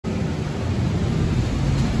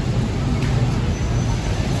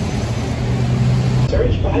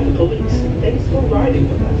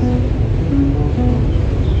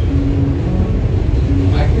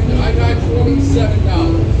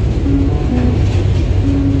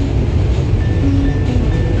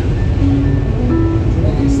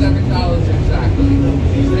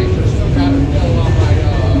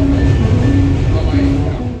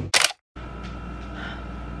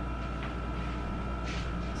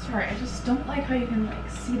Sorry, I just don't like how you can like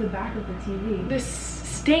see the back of the TV. This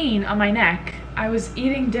stain on my neck, I was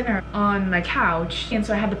eating dinner on my couch, and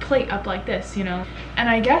so I had the plate up like this, you know, and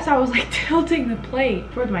I guess I was like tilting the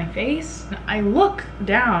plate towards my face. I look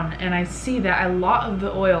down and I see that a lot of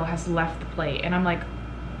the oil has left the plate, and I'm like,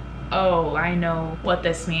 oh, I know what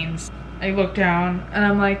this means. I look down and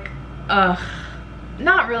I'm like, ugh,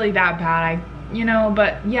 not really that bad, you know,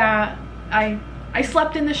 but yeah, I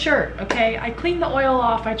slept in the shirt, okay? I cleaned the oil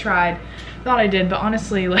off, I tried. Thought I did, but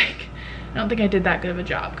honestly, like, I don't think I did that good of a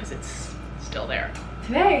job because it's still there.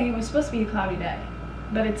 Today was supposed to be a cloudy day,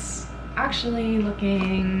 but it's actually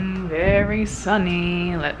looking very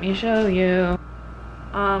sunny. Let me show you.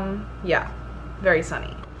 Yeah, very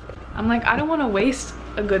sunny. I'm like, I don't want to waste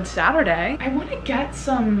a good Saturday. I want to get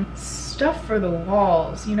some stuff for the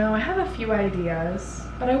walls, you know? I have a few ideas,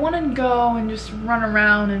 but I want to go and just run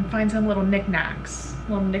around and find some little knickknacks,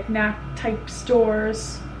 little knickknack type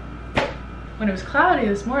stores. When it was cloudy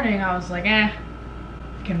this morning, I was like, I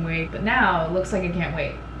can wait. But now it looks like I can't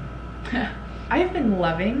wait. I have been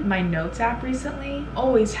loving my notes app recently,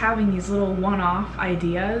 always having these little one-off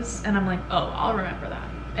ideas, and I'm like, oh, I'll remember that.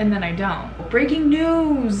 And then I don't. Breaking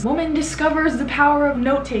news! Woman discovers the power of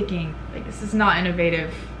note-taking. Like, this is not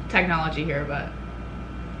innovative technology here, but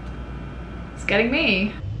it's getting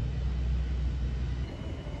me.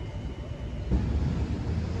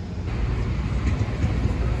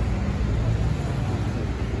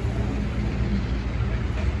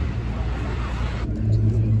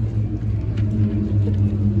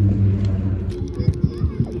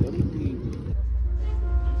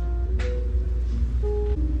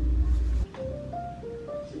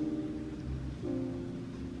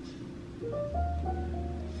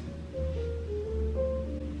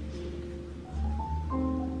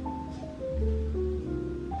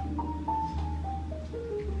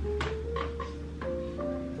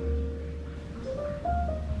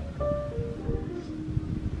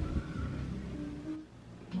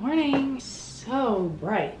 Morning. So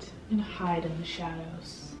bright and hide in the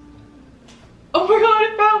shadows. Oh my god,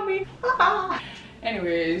 it found me.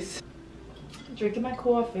 Anyways, drinking my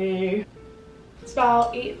coffee. It's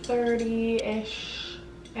about 8:30-ish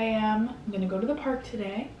a.m. I'm gonna go to the park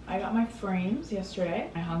today. I got my frames yesterday.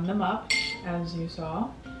 I hung them up, as you saw.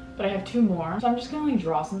 But I have 2 more, so I'm just gonna like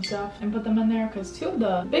draw some stuff and put them in there, because 2 of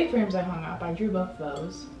the big frames I hung up, I drew both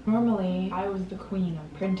those. Normally, I was the queen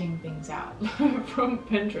of printing things out from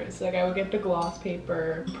Pinterest. Like, I would get the gloss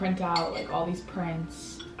paper, print out like all these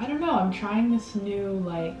prints. I don't know, I'm trying this new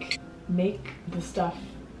like make the stuff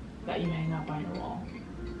that you hang up on your wall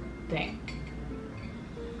thing.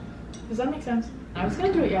 Does that make sense? I was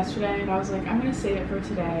gonna do it yesterday, but I was like, I'm gonna save it for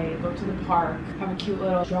today, go to the park, have a cute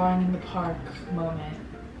little drawing in the park moment.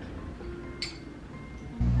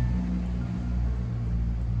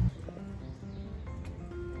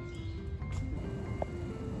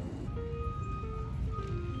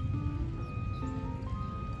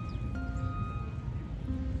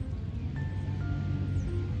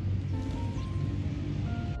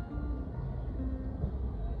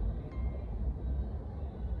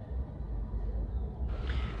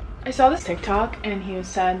 I saw this TikTok and he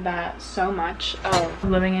said that so much of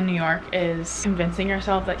living in New York is convincing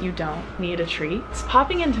yourself that you don't need a treat. It's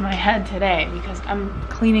popping into my head today because I'm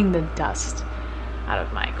cleaning the dust out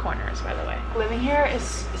of my corners, by the way. Living here is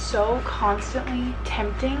so constantly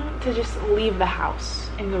tempting to just leave the house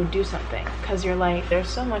and go do something, because you're like, there's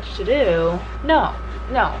so much to do. No,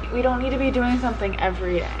 we don't need to be doing something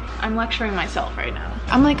every day. I'm lecturing myself right now.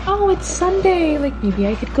 I'm like, oh, it's Sunday, like maybe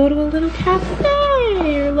I could go to a little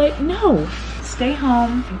cafe, or like, no. Stay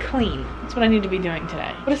home and clean. That's what I need to be doing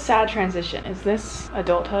today. What a sad transition. Is this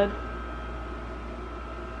adulthood?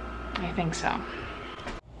 I think so.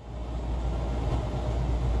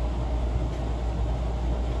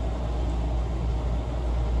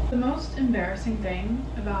 The most embarrassing thing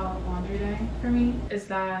about laundry day for me is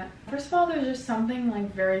that, first of all, there's just something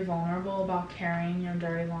like very vulnerable about carrying your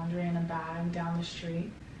dirty laundry in a bag down the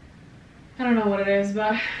street. I don't know what it is,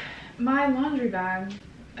 but my laundry bag,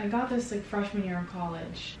 I got this like freshman year of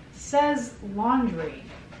college, says laundry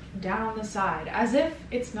down the side, as if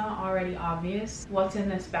it's not already obvious what's in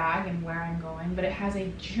this bag and where I'm going, but it has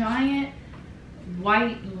a giant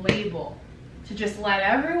white label to just let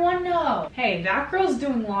everyone know, hey, that girl's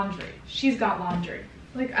doing laundry. She's got laundry.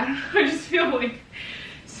 Like, I don't know, I just feel like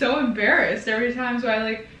so embarrassed every time. So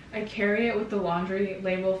I carry it with the laundry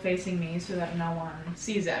label facing me so that no one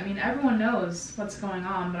sees it. I mean, everyone knows what's going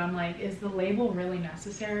on, but I'm like, is the label really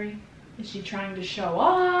necessary? Is she trying to show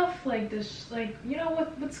off? Like this, like, you know,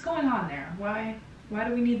 what's going on there? Why Why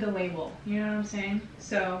do we need the label? You know what I'm saying?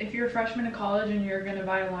 So if you're a freshman in college and you're gonna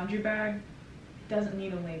buy a laundry bag, it doesn't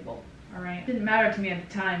need a label, all right? It didn't matter to me at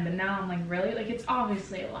the time, but now I'm like, really? Like, it's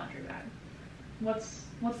obviously a laundry bag. What's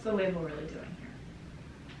the label really doing here?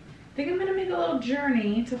 I think I'm gonna make a little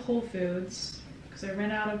journey to Whole Foods because I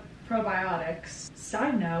ran out of probiotics.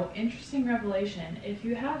 Side note, interesting revelation. If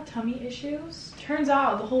you have tummy issues, turns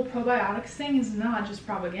out the whole probiotics thing is not just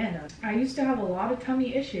propaganda. I used to have a lot of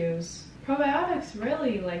tummy issues. Probiotics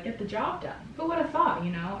really like get the job done. Who would have thought,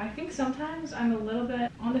 you know? I think sometimes I'm a little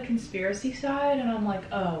bit on the conspiracy side and I'm like,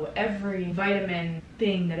 oh, every vitamin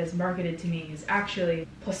thing that is marketed to me is actually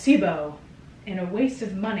placebo and a waste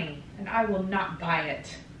of money and I will not buy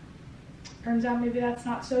it. Turns out maybe that's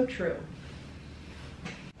not so true.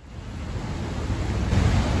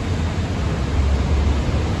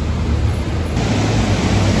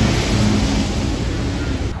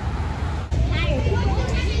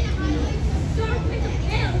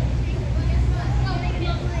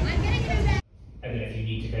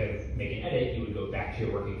 To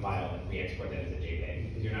your working file and re-export that as a JPEG,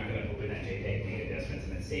 because you're not going to open that JPEG, make adjustments,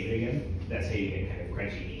 and then save it again. That's how you get kind of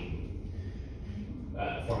crunchy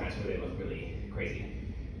formats where they look really crazy.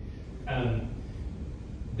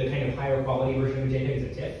 The kind of higher quality version of a JPEG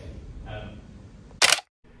is a TIFF.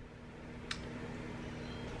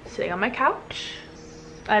 Sitting on my couch.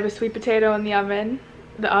 I have a sweet potato in the oven.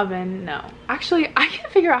 The oven, no. Actually, I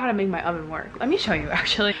can't figure out how to make my oven work. Let me show you,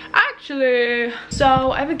 actually.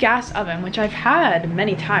 So I have a gas oven, which I've had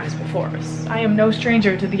many times before. I am no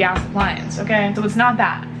stranger to the gas appliance, okay? So it's not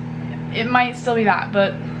that. It might still be that,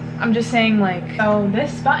 but I'm just saying, like, so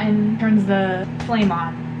this button turns the flame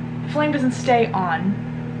on. The flame doesn't stay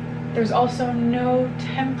on. There's also no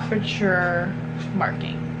temperature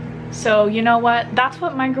marking. So you know what? That's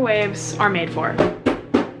what microwaves are made for.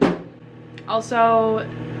 Also,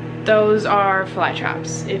 those are fly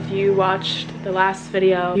traps. If you watched the last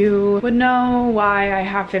video, you would know why I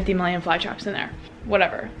have 50 million fly traps in there.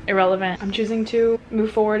 Whatever, irrelevant. I'm choosing to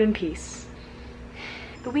move forward in peace.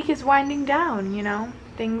 The week is winding down, you know?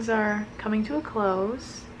 Things are coming to a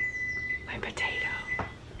close. My potato.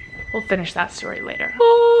 We'll finish that story later.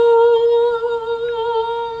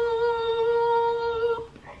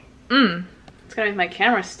 It's gonna make my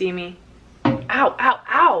camera steamy. Ow, ow,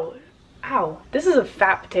 ow. Ow. This is a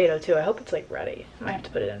fat potato too. I hope it's like ready. I might have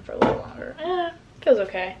to put it in for a little longer. Feels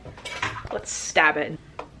okay. Let's stab it.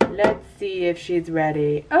 Let's see if she's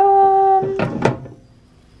ready.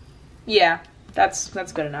 Yeah, that's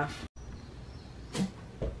good enough.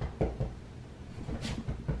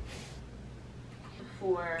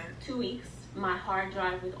 For 2 weeks, my hard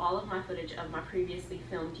drive with all of my footage of my previously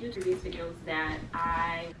filmed YouTube videos that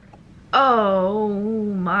Oh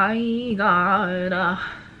my god.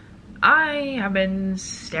 I have been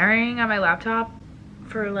staring at my laptop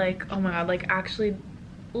for like, oh my god, like actually,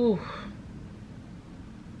 ooh.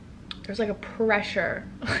 There's like a pressure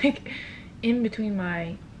like in between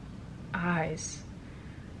my eyes.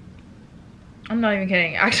 I'm not even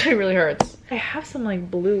kidding, it actually really hurts. I have some like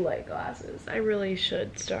blue light glasses. I really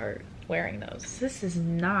should start wearing those. This is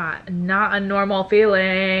not a normal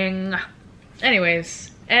feeling. Anyways,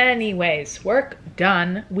 work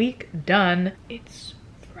done, week done.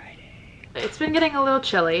 It's been getting a little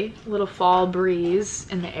chilly, a little fall breeze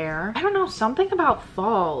in the air. I don't know, something about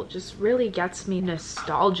fall just really gets me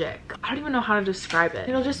nostalgic. I don't even know how to describe it.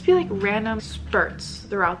 It'll just be like random spurts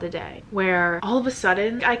throughout the day where all of a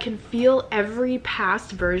sudden I can feel every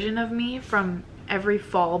past version of me from every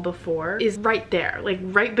fall before is right there, like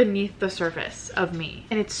right beneath the surface of me.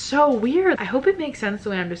 And it's so weird. I hope it makes sense the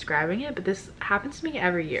way I'm describing it, but this happens to me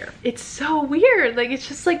every year. It's so weird. Like, it's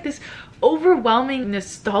just like this overwhelming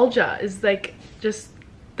nostalgia is like just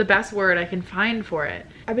the best word I can find for it.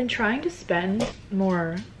 I've been trying to spend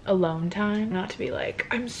more alone time, not to be like,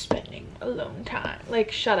 I'm spending alone time.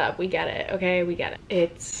 Like, shut up, we get it, okay? We get it.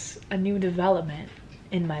 It's a new development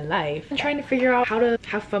in my life. I'm trying to figure out how to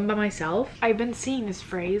have fun by myself. I've been seeing this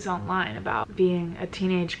phrase online about being a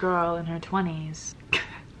teenage girl in her 20s.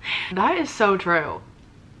 That is so true.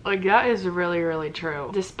 Like, that is really, really true.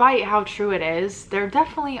 Despite how true it is, there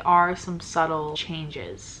definitely are some subtle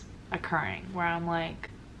changes occurring where I'm like,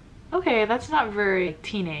 okay, that's not very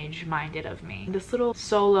teenage minded of me. This little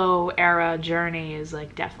solo era journey is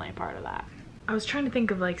like definitely a part of that. I was trying to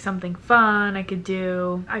think of like something fun I could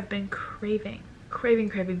do. I've been craving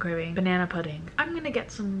banana pudding. I'm gonna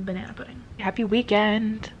get some banana pudding. Happy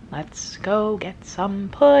weekend. Let's go get some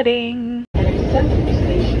pudding.